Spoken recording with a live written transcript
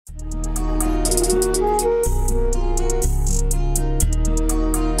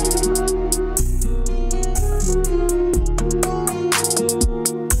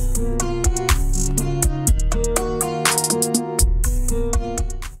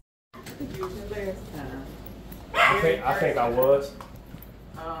last time. I think I was.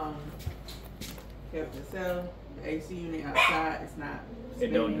 Kept the cell, the AC unit outside. It's not. It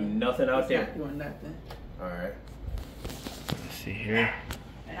don't do nothing out there. It's not doing nothing. All right. Let's see here.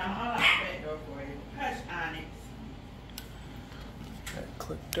 And I'm all out the back door for you. Hush, Onyx. Got it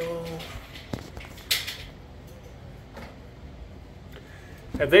clicked on.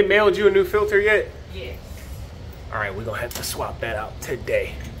 Have they mailed you a new filter yet? Yes. All right, we're gonna have to swap that out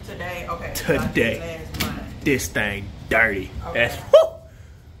today. Today, okay. Today. Last month. This thing dirty. Okay. That's whoo!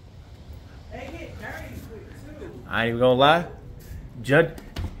 They get dirty quick too. I ain't even gonna lie. Judd,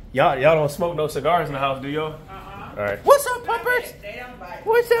 y'all don't smoke no cigars in the house, do y'all? All right. What's up, puppers? They don't bite.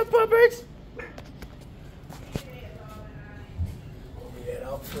 What's up, puppers? That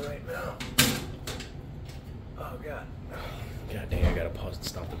out for right now. Oh God. God dang, I gotta pause and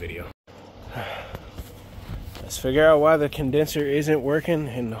stop the video. Let's figure out why the condenser isn't working,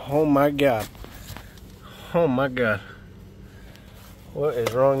 and oh my God. Oh my God. What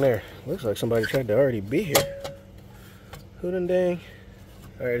is wrong there? Looks like somebody tried to already be here. Who done dang?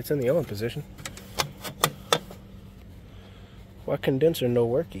 Alright, it's in the on position. Why condenser no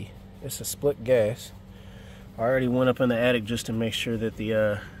worky? It's a split gas. I already went up in the attic just to make sure that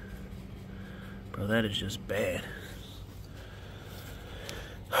the bro, that is just bad.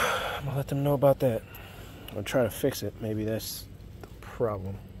 I'm gonna let them know about that. I'll try to fix it. Maybe that's the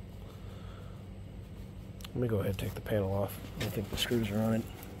problem. Let me go ahead and take the panel off. I don't think the screws are on it.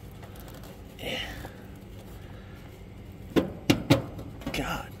 Yeah.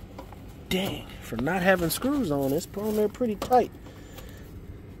 God dang. For not having screws on, it's on there pretty tight.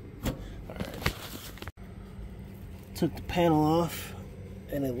 Alright. Took the panel off,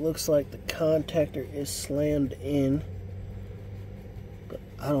 and it looks like the contactor is slammed in. But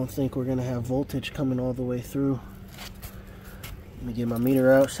I don't think we're gonna have voltage coming all the way through. Let me get my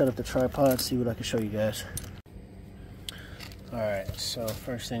meter out, set up the tripod, see what I can show you guys. Alright, so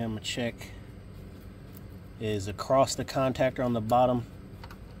first thing I'm gonna check is across the contactor on the bottom.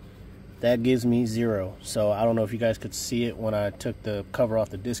 That gives me 0. So I don't know if you guys could see it when I took the cover off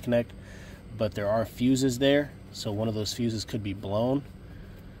the disconnect, but there are fuses there. So one of those fuses could be blown.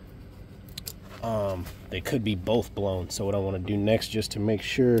 They could be both blown. So what I want to do next, just to make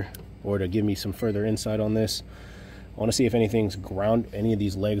sure, or to give me some further insight on this, I want to see if anything's any of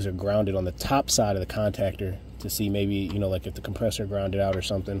these legs are grounded on the top side of the contactor, to see maybe, you know, like if the compressor grounded out or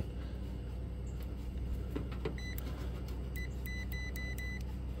something.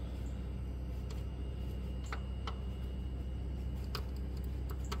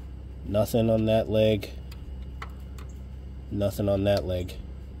 Nothing on that leg. Nothing on that leg.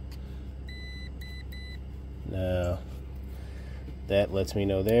 Now, that lets me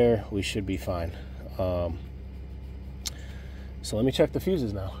know there we should be fine. So let me check the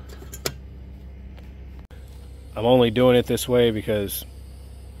fuses now. I'm only doing it this way because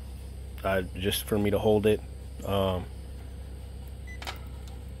just for me to hold it. Yeah,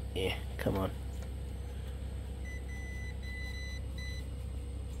 come on.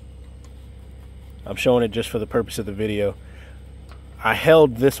 I'm showing it just for the purpose of the video. I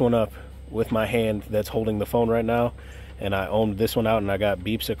held this one up with my hand that's holding the phone right now, and I ohmed this one out and I got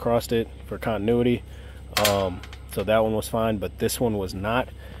beeps across it for continuity. So that one was fine, but this one was not.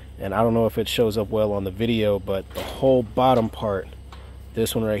 And I don't know if it shows up well on the video, but the whole bottom part,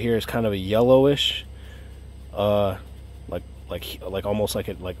 this one right here, is kind of a yellowish, like almost like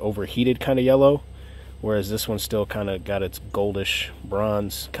it overheated kind of yellow, whereas this one still kind of got its goldish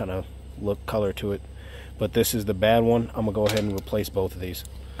bronze kind of look color to it. But this is the bad one. I'm gonna go ahead and replace both of these.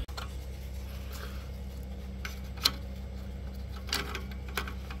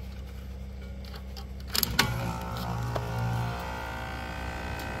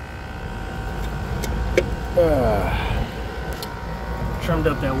 Trimmed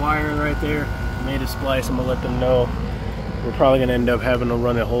up that wire right there, made a splice. I'm gonna let them know we're probably gonna end up having to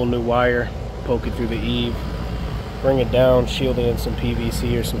run a whole new wire, poke it through the eave, bring it down, shield it in some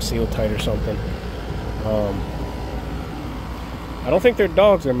PVC or some seal tight or something. I don't think their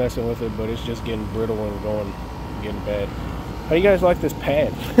dogs are messing with it, but it's just getting brittle and getting bad. How do you guys like this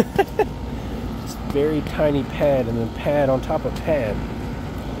pad? It's a very tiny pad, and then pad on top of pad.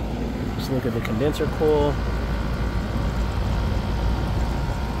 Just look at the condenser coil.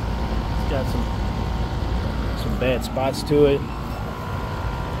 It's got some bad spots to it.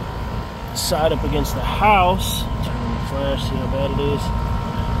 Side up against the house. Turn on the flash, see how bad it is.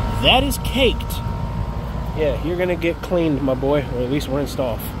 That is caked. Yeah, you're gonna get cleaned, my boy, or at least rinsed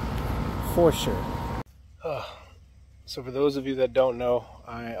off, for sure. So for those of you that don't know,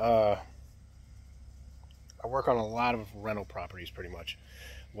 I I work on a lot of rental properties pretty much,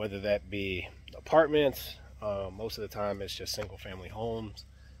 whether that be apartments. Most of the time it's just single family homes,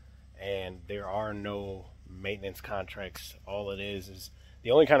 and there are no maintenance contracts. All it is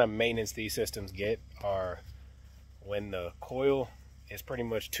the only kind of maintenance these systems get are when the coil is pretty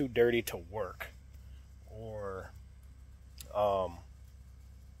much too dirty to work, or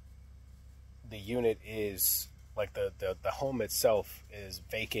the unit is like the home itself is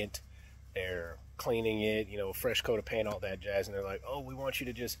vacant. They're cleaning it, you know, fresh coat of paint, all that jazz, and they're like, oh, we want you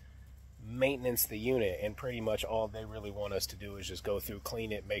to just maintenance the unit, and pretty much all they really want us to do is just go through,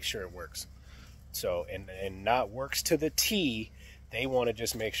 clean it, make sure it works. So, and not works to the T. They want to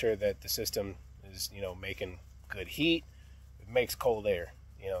just make sure that the system is, you know, making good heat, it makes cold air,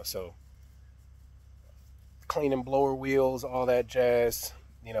 you know. So cleaning blower wheels, all that jazz,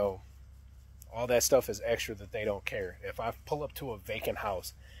 you know, all that stuff is extra that they don't care. If I pull up to a vacant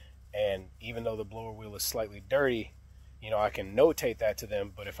house, and even though the blower wheel is slightly dirty, you know, I can notate that to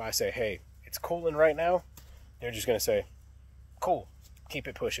them. But if I say, hey, it's cooling right now, they're just going to say, cool, keep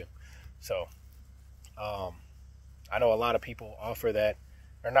it pushing. So I know a lot of people offer that,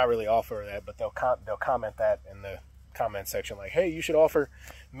 or not really offer that, but they'll comment that in the comment section, like, hey, you should offer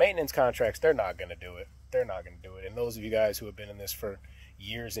maintenance contracts. They're not going to do it. They're not going to do it. And those of you guys who have been in this for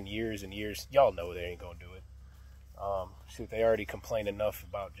years and years and years, y'all know they ain't going to do it. Shoot, they already complain enough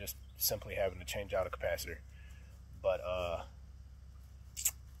about just simply having to change out a capacitor. But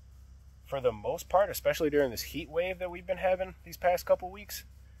for the most part, especially during this heat wave that we've been having these past couple weeks,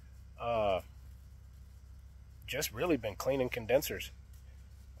 just really been cleaning condensers.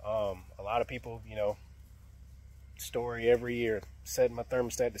 A lot of people, you know, story every year, setting my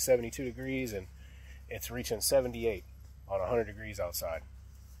thermostat to 72 degrees, and it's reaching 78 on 100 degrees outside.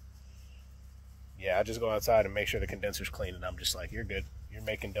 Yeah, I just go outside and make sure the condenser's clean, and I'm just like, you're good. You're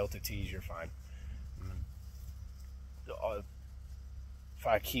making delta T's, you're fine. If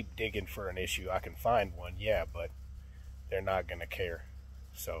I keep digging for an issue, I can find one, yeah, but they're not going to care.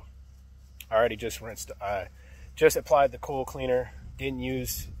 So I already just rinsed. I just applied the coil cleaner. Didn't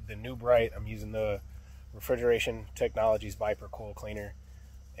use the New Bright. I'm using the Refrigeration Technologies Viper coil cleaner,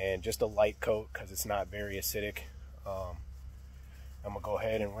 and just a light coat because it's not very acidic. I'm going to go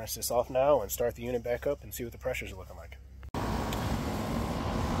ahead and rinse this off now and start the unit back up and see what the pressures are looking like.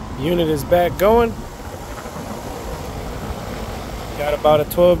 Unit is back going. Got about a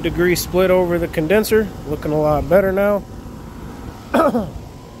 12-degree split over the condenser. Looking a lot better now.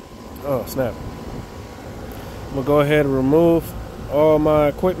 Oh, snap. I'm going to go ahead and remove all my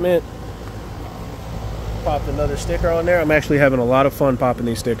equipment. Popped another sticker on there. I'm actually having a lot of fun popping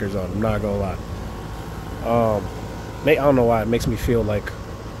these stickers on. I'm not going to lie. I don't know why. It makes me feel like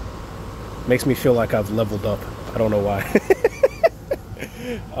I've leveled up. I don't know why.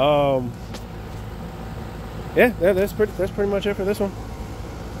 Yeah, that's pretty much it for this one.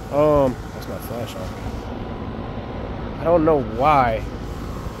 That's my flash on. I don't know why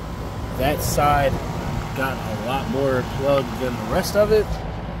that side got a lot more plugged than the rest of it.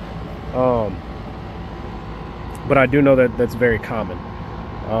 But I do know that that's very common.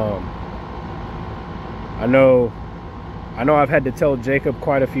 I know I've had to tell Jacob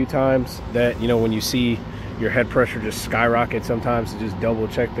quite a few times that, you know, when you see your head pressure just skyrocket sometimes, to just double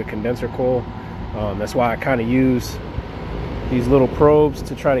check the condenser coil. That's why I kind of use these little probes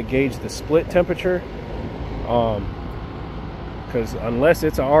to try to gauge the split temperature. Because unless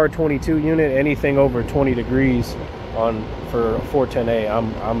it's a R22 unit, anything over 20 degrees for a 410A,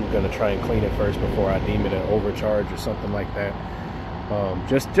 I'm gonna try and clean it first before I deem it an overcharge or something like that.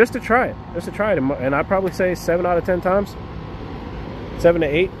 Just to try it, and I'd probably say 7 out of 10 times, 7 to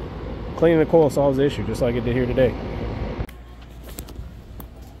 8, cleaning the coil solves the issue, just like it did here today.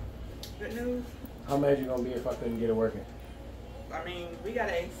 Good news. How mad you gonna be if I couldn't get it working? I mean, we got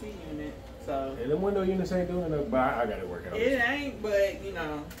an AC unit, so. And the window units ain't doing it, but I got it working. It ain't, but you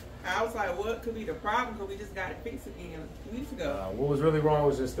know, I was like, what could be the problem? Because we just got it fixed again 2 weeks ago. What was really wrong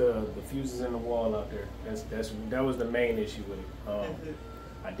was just the fuses in the wall out there. That was the main issue with it.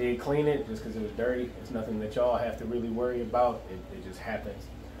 I did clean it just because it was dirty. It's nothing that y'all have to really worry about. It just happens.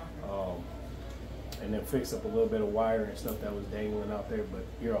 Okay. And then fix up a little bit of wire and stuff that was dangling out there, but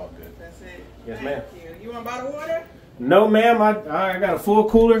you're all good. That's it. Yes, ma'am. Thank you. You want bottled water? No, ma'am. I got a full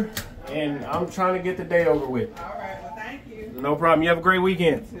cooler, and I'm trying to get the day over with. All right. Well, thank you. No problem. You have a great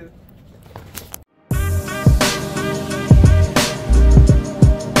weekend. You too.